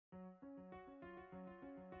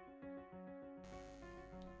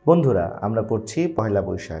বন্ধুরা, আমরা পড়ছি পহেলা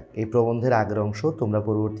বৈশাখ। এই প্রবন্ধের আগের অংশ তোমরা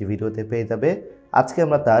পরবর্তী ভিডিওতে পেয়ে যাবে। আজকে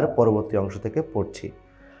আমরা তার পরবর্তী অংশ থেকে পড়ছি।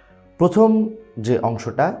 প্রথম যে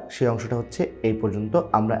অংশটা, সেই অংশটা হচ্ছে এই পর্যন্ত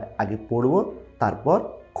আমরা আগে পড়ব, তারপর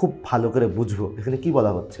খুব ভালো করে বুঝবো এখানে কি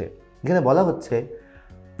বলা হচ্ছে। এখানে বলা হচ্ছে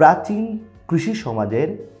প্রাচীন কৃষি সমাজের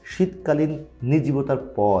শীতকালীন নির্জীবতার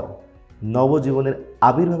পর নবজীবনের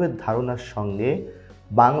আবির্ভাবের ধারণার সঙ্গে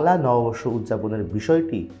বাংলা নববর্ষ উদযাপনের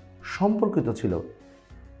বিষয়টি সম্পর্কিত ছিল।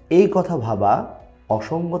 এই কথা ভাবা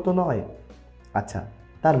অসঙ্গত নয়। আচ্ছা,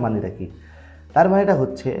 তার মানেটা কি? তার মানেটা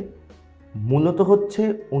হচ্ছে মূলত হচ্ছে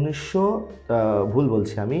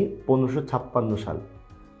 1556 সাল,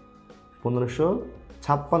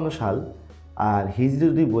 1556 সাল। আর হিজরি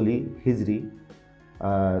যদি বলি, হিজরি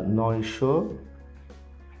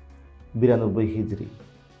 992 হিজরি,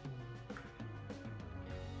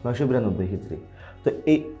 992 হিজরি। তো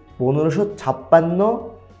এই 1556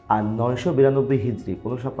 আর 992 হিজরি,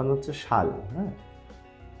 1556 হচ্ছে সাল, হ্যাঁ,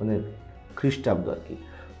 মানে খ্রিস্টাব্দ আর কি।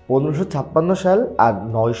 1556 সাল আর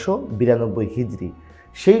 992 হিজরি,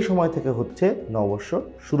 সেই সময় থেকে হচ্ছে নববর্ষ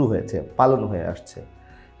শুরু হয়েছে, পালন হয়ে আসছে।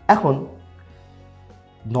 এখন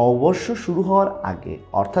নববর্ষ শুরু হওয়ার আগে,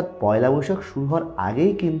 অর্থাৎ পয়লা বৈশাখ শুরু হওয়ার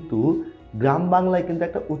আগেই কিন্তু গ্রাম বাংলায় কিন্তু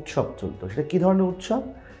একটা উৎসব চলতো। সেটা কী ধরনের উৎসব?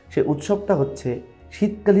 সেই উৎসবটা হচ্ছে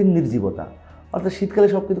শীতকালীন নির্জীবতা। অর্থাৎ শীতকালে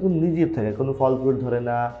সব কিন্তু নির্জীব থাকে, কোনো ফল ফ্রুট ধরে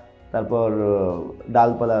না, তারপর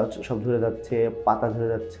ডালপালা সব ধরে যাচ্ছে, পাতা ধরে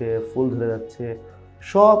যাচ্ছে, ফুল ধরে যাচ্ছে,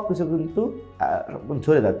 সব কিছু কিন্তু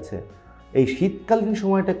ঝরে যাচ্ছে। এই শীতকালীন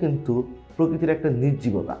সময়টা কিন্তু প্রকৃতির একটা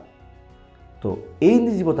নির্জীবতা। তো এই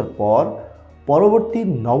নির্জীবতার পর পরবর্তী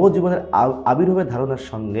নবজীবনের আবির্ভাবের ধারণার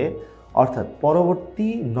সঙ্গে, অর্থাৎ পরবর্তী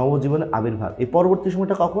নবজীবনের আবির্ভাব, এই পরবর্তী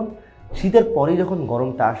সময়টা কখন? শীতের পরেই যখন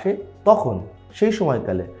গরমটা আসে, তখন সেই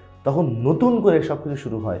সময়কালে তখন নতুন করে সব কিছু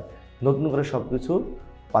শুরু হয়, নতুন করে সব কিছু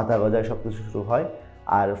পাতা গজায়, সব কিছু শুরু হয়।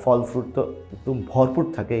 আর ফল ফ্রুট তো একদম ভরপুর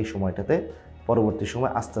থাকে এই সময়টাতে। পরবর্তী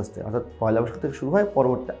সময় আস্তে আস্তে, অর্থাৎ পয়লা বৈশাখ থেকে শুরু হয়,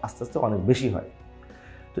 পরবর্তী আস্তে আস্তে অনেক বেশি হয়।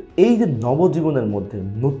 তো এই যে নবজীবনের মধ্যে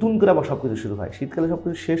নতুন করে আবার সব কিছু শুরু হয়, শীতকালে সব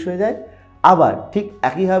কিছু শেষ হয়ে যায়, আবার ঠিক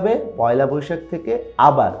একইভাবে পয়লা বৈশাখ থেকে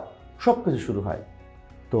আবার সব কিছু শুরু হয়।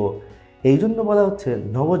 তো এই জন্য বলা হচ্ছে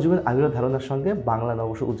নবজীবন আবির্ভাব ধারণার সঙ্গে বাংলা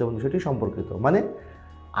নববর্ষ উদযাপন বিষয়টি সম্পর্কিত। মানে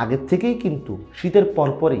আগের থেকেই কিন্তু শীতের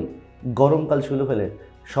পরপরই গরমকাল শুরু হলে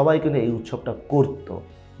সবাই কিন্তু এই উৎসবটা করত,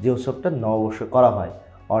 যে উৎসবটা নববর্ষে করা হয়।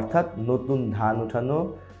 অর্থাৎ নতুন ধান উঠানো,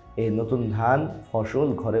 এই নতুন ধান ফসল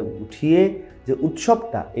ঘরে উঠিয়ে যে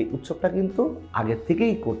উৎসবটা, এই উৎসবটা কিন্তু আগের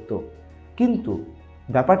থেকেই করত। কিন্তু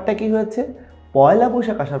ব্যাপারটা কি হয়েছে, পয়লা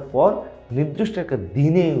বৈশাখ আসার পর নির্দিষ্ট একটা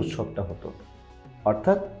দিনে এই উৎসবটা হতো,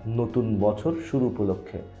 অর্থাৎ নতুন বছর শুরু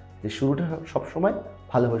উপলক্ষে, যে শুরুটা সবসময়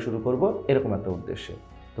ভালোভাবে শুরু করব, এরকম একটা উদ্দেশ্যে।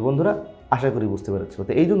 তো বন্ধুরা, আশা করি বুঝতে পেরেছো।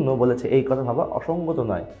 তো এই জন্য বলেছে এই কথা ভাবা অসঙ্গত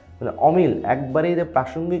নয়, মানে অমিল, একবারেই যে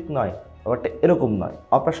প্রাসঙ্গিক নয়, ব্যাপারটা এরকম নয়,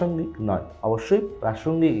 অপ্রাসঙ্গিক নয়, অবশ্যই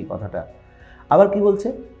প্রাসঙ্গিক এই কথাটা। আবার কি বলছে,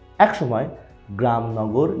 এক সময় গ্রাম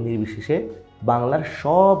নগর নির্বিশেষে বাংলার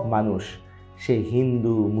সব মানুষ, সে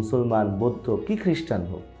হিন্দু, মুসলমান, বৌদ্ধ কি খ্রিস্টান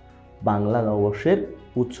হোক, বাংলা নববর্ষের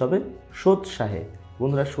উৎসবে সোৎসাহে,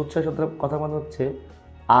 বন্ধুরা সোৎসাহে শব্দের কথা মানে হচ্ছে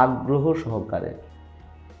আগ্রহ সহকারে,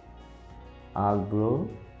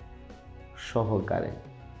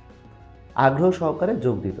 আগ্রহ সহকারে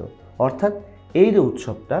যোগ দিত। অর্থাৎ এই যে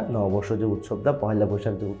উৎসবটা, নববর্ষ যে উৎসবটা, পয়লা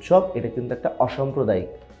বৈশাখ যে উৎসব, এটা কিন্তু একটা অসাম্প্রদায়িক,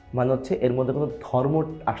 মানে হচ্ছে এর মধ্যে কোনো ধর্ম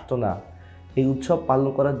আসতো না। এই উৎসব পালন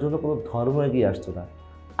করার জন্য কোনো ধর্ম এগিয়ে আসতো না।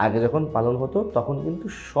 আগে যখন পালন হতো তখন কিন্তু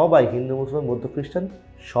সবাই, হিন্দু, মুসলমান, বৌদ্ধ, খ্রিস্টান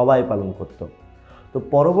সবাই পালন করত। তো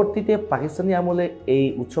পরবর্তীতে পাকিস্তানি আমলে এই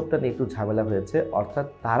উৎসবটা নিয়ে একটু ঝামেলা হয়েছে। অর্থাৎ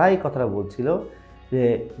তারা এই কথাটা বলছিল যে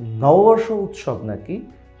নববর্ষ উৎসব নাকি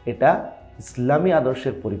এটা ইসলামী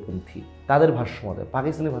আদর্শের পরিপন্থী, তাদের ভাষ্যমতে,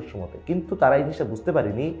 পাকিস্তানি ভাষ্যমতে। কিন্তু তারা এই জিনিসটা বুঝতে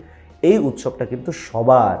পারেনি এই উৎসবটা কিন্তু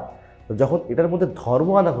সবার। তো যখন এটার মধ্যে ধর্ম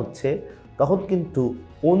আনা হচ্ছে, তখন কিন্তু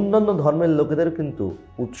অন্যান্য ধর্মের লোকেদেরও কিন্তু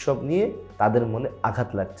উৎসব নিয়ে তাদের মনে আঘাত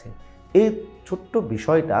লাগছে। এই ছোট্ট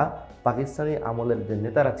বিষয়টা পাকিস্তানি আমলের যে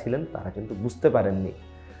নেতারা ছিলেন তারা কিন্তু বুঝতে পারেননি।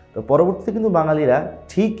 তো পরবর্তীতে কিন্তু বাঙালিরা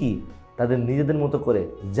ঠিকই তাদের নিজেদের মতো করে,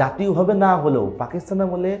 জাতীয়ভাবে না হলেও, পাকিস্তান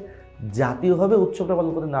আমলে জাতীয়ভাবে উৎসবটা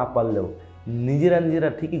পালন করতে না পারলেও নিজেরা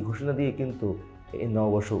ঠিকই ঘোষণা দিয়ে কিন্তু এই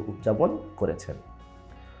নববর্ষ উদযাপন করেছেন।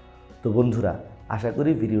 তো বন্ধুরা, আশা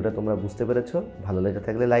করি ভিডিওটা তোমরা বুঝতে পেরেছো। ভালো লেগে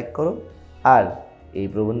থাকলে লাইক করো, আর এই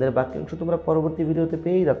প্রবন্ধের বাক্যাংশ তোমরা পরবর্তী ভিডিওতে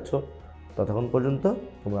পেয়েই যাচ্ছ। ততক্ষণ পর্যন্ত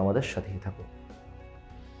তোমরা আমাদের সাথেই থাকো।